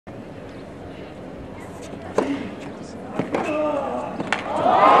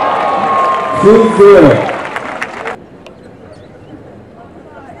2-0.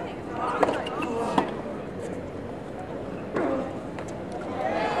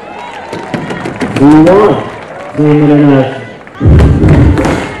 Team International.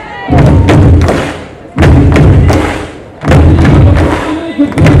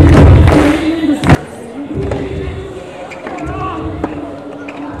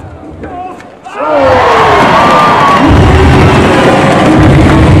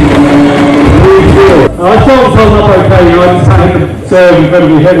 I thought I was holding up okay, you know, I just can't hit the serve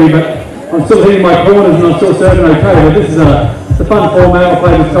incredibly heavy, but I'm still hitting my corners and I'm still serving okay. But this is a fun format. I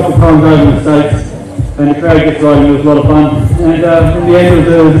played this a couple of times over in the States, and the crowd gets right, and it was a lot of fun. And in the end, it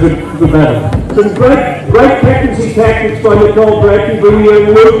was a good battle. Some great captaincy tactics by Nicole Bradley,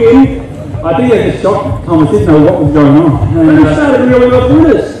 bringing Luke in. I think they just shocked Thomas, didn't know what was going on. And he started really well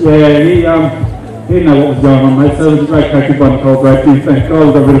with us. Yeah, he didn't know what was going on, mate. So it was a great tactic by Nicole Bradley. Thank God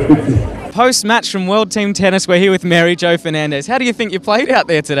we got rid of Fitzy. Post-match from World Team Tennis, we're here with Mary Jo Fernandez. How do you think you played out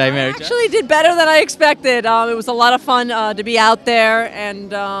there today, Mary Jo? I actually did better than I expected. It was a lot of fun to be out there, and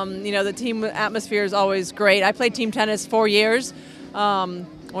you know, the team atmosphere is always great. I played team tennis 4 years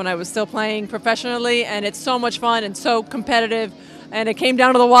when I was still playing professionally, and it's so much fun and so competitive. And it came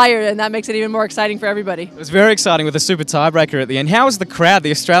down to the wire, and that makes it even more exciting for everybody. It was very exciting with a super tiebreaker at the end. How was the crowd,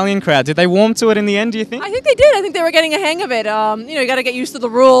 the Australian crowd? Did they warm to it in the end, do you think? I think they did. I think they were getting a hang of it. You know, you got to get used to the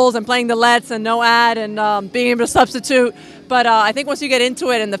rules and playing the lets and no ad and being able to substitute. But I think once you get into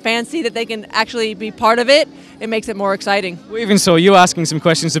it and the fans see that they can actually be part of it, it makes it more exciting. We even saw you asking some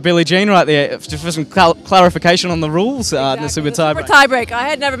questions to Billie Jean right there for some clarification on the rules in the super tiebreak. Super tiebreak. I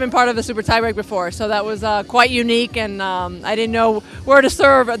had never been part of a super tiebreak before, so that was quite unique, and I didn't know where to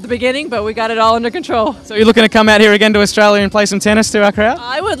serve at the beginning, but we got it all under control. So you're looking to come out here again to Australia and play some tennis to our crowd?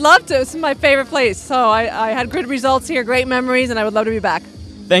 I would love to. This is my favorite place. So I had good results here, great memories, and I would love to be back.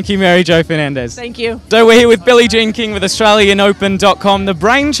 Thank you, Mary Jo Fernandez. Thank you. So we're here with Billie Jean King with AustralianOpen.com, the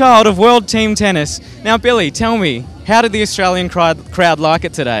brainchild of World Team Tennis. Now, Billie, tell me, how did the Australian crowd like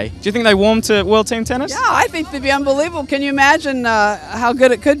it today? Do you think they warmed to World Team Tennis? Yeah, I think they'd be unbelievable. Can you imagine how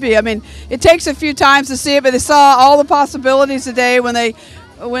good it could be? I mean, it takes a few times to see it, but they saw all the possibilities today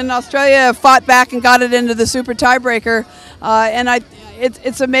when Australia fought back and got it into the super tiebreaker.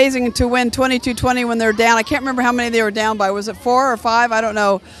 It's amazing to win 22-20 when they're down. I can't remember how many they were down by. Was it 4 or 5? I don't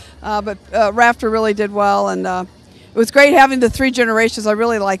know. But Rafter really did well, and it was great having the 3 generations. I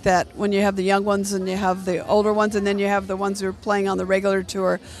really like that, when you have the young ones and you have the older ones, and then you have the ones who are playing on the regular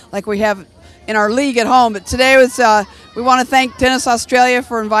tour like we have in our league at home. But today was we want to thank Tennis Australia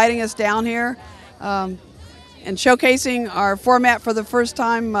for inviting us down here and showcasing our format for the first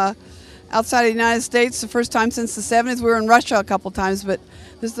time outside of the United States, the first time since the 70s. We were in Russia a couple times, but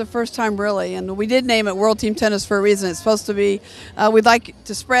this is the first time really. And we did name it World Team Tennis for a reason. It's supposed to be, we'd like it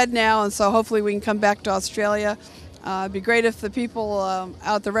to spread now, and so hopefully we can come back to Australia. It'd be great if the people out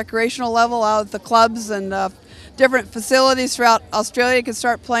at the recreational level, out at the clubs and different facilities throughout Australia could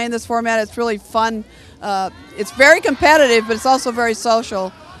start playing this format. It's really fun. It's very competitive, but it's also very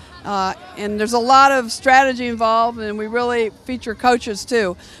social. And there's a lot of strategy involved, and we really feature coaches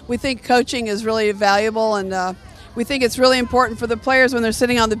too. We think coaching is really valuable, and we think it's really important for the players when they're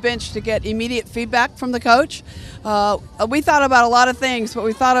sitting on the bench to get immediate feedback from the coach. We thought about a lot of things, but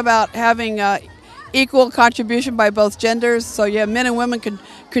we thought about having equal contribution by both genders, so you have men and women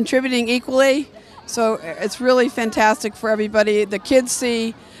contributing equally. So it's really fantastic for everybody. The kids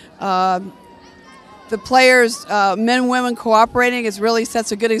see the players, men and women cooperating. It really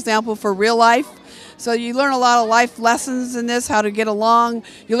sets a good example for real life. So you learn a lot of life lessons in this, how to get along.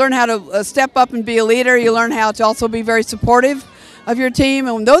 You learn how to step up and be a leader. You learn how to also be very supportive of your team.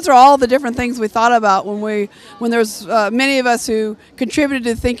 And those are all the different things we thought about when there's many of us who contributed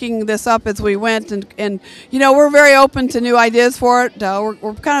to thinking this up as we went. And you know, we're very open to new ideas for it.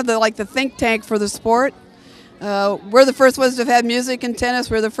 We're kind of like the think tank for the sport. We're the first ones to have had music in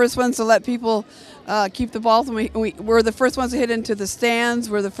tennis. We're the first ones to let people keep the balls, and we're the first ones to hit into the stands.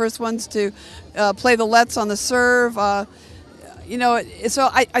 We're the first ones to play the lets on the serve. You know, so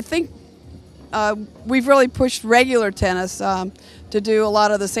I think we've really pushed regular tennis to do a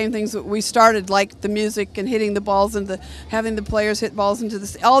lot of the same things that we started, like the music and hitting the balls and having the players hit balls into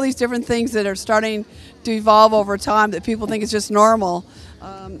all these different things that are starting to evolve over time that people think is just normal.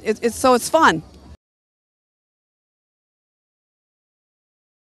 So it's fun.